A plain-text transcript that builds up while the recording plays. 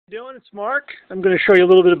Dylan, it's Mark. I'm going to show you a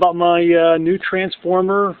little bit about my new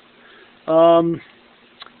Transformer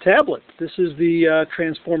tablet. This is the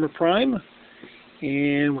Transformer Prime,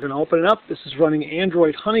 and we're going to open it up. This is running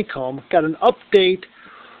Android Honeycomb. Got an update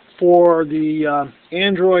for the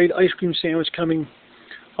Android ice cream sandwich coming,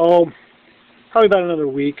 probably about another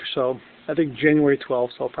week or so. I think January 12th,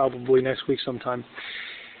 so probably next week sometime.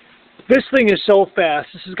 This thing is so fast.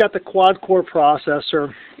 This has got the quad-core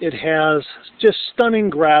processor. It has just stunning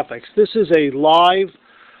graphics. This is a live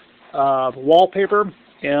wallpaper,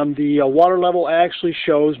 and the water level actually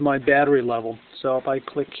shows my battery level. So if I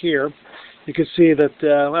click here, you can see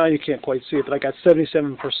that, well, you can't quite see it, but I got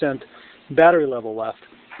 77% battery level left.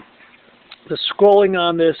 The scrolling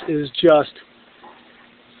on this is just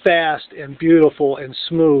fast and beautiful and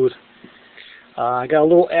smooth. I got a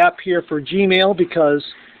little app here for Gmail because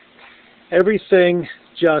everything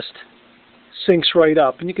just syncs right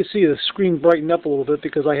up. And you can see the screen brighten up a little bit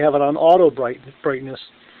because I have it on auto brightness.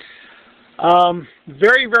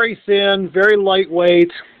 Very, very thin, very lightweight.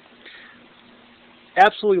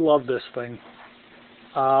 Absolutely love this thing.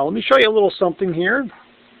 Let me show you a little something here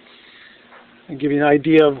and give you an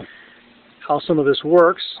idea of how some of this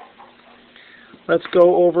works. Let's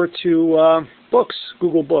go over to Books,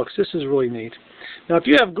 Google Books. This is really neat. Now, if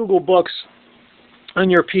you have Google Books on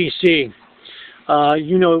your PC,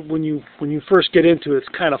 you know when you first get into it,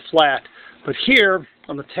 it's kind of flat. But here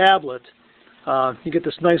on the tablet, you get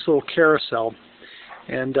this nice little carousel.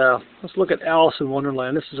 And let's look at Alice in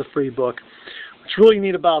Wonderland. This is a free book. What's really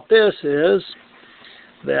neat about this is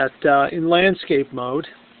that in landscape mode,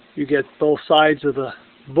 you get both sides of the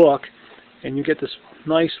book, and you get this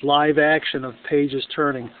nice live action of pages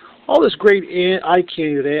turning. All this great eye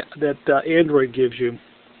candy that Android gives you.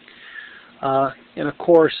 And of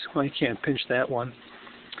course, well, you can't pinch that one.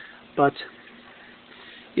 But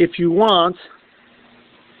if you want,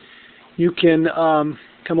 you can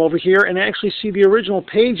come over here and actually see the original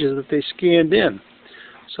pages that they scanned in.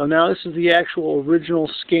 So now this is the actual original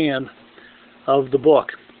scan of the book.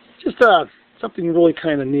 Just something really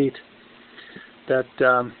kind of neat that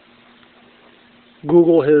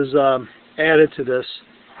Google has added to this.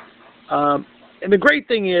 And the great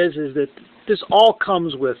thing is that this all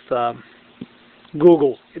comes with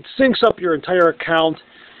Google. It syncs up your entire account.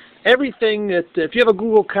 Everything that, if you have a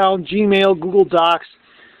Google account, Gmail, Google Docs,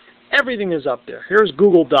 everything is up there. Here's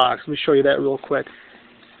Google Docs. Let me show you that real quick.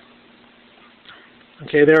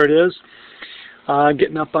 Okay, there it is.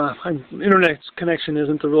 Getting up on internet connection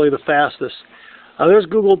isn't really the fastest. There's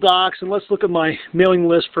Google Docs, and let's look at my mailing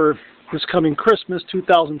list for this coming Christmas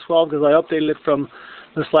 2012 because I updated it from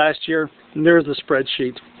this last year. And there's the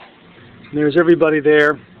spreadsheet. And there's everybody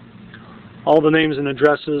there. All the names and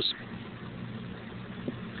addresses.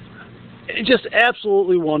 It's just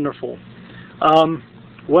absolutely wonderful.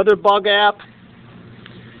 Weather bug app.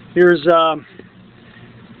 Here's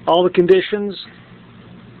all the conditions.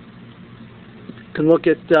 You can look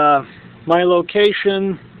at my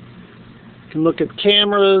location. You can look at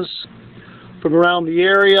cameras from around the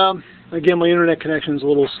area. Again, my internet connection is a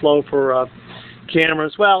little slow for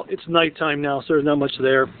cameras. Well, it's nighttime now, so there's not much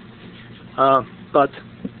there. But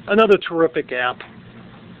another terrific app.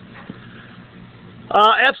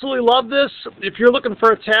 Absolutely love this. If you're looking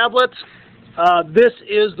for a tablet, this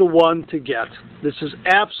is the one to get. This is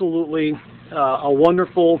absolutely a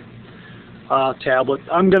wonderful tablet.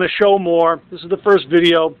 I'm going to show more. This is the first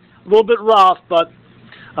video. A little bit rough, but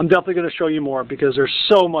I'm definitely going to show you more because there's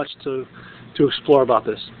so much to explore about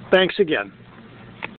this. Thanks again.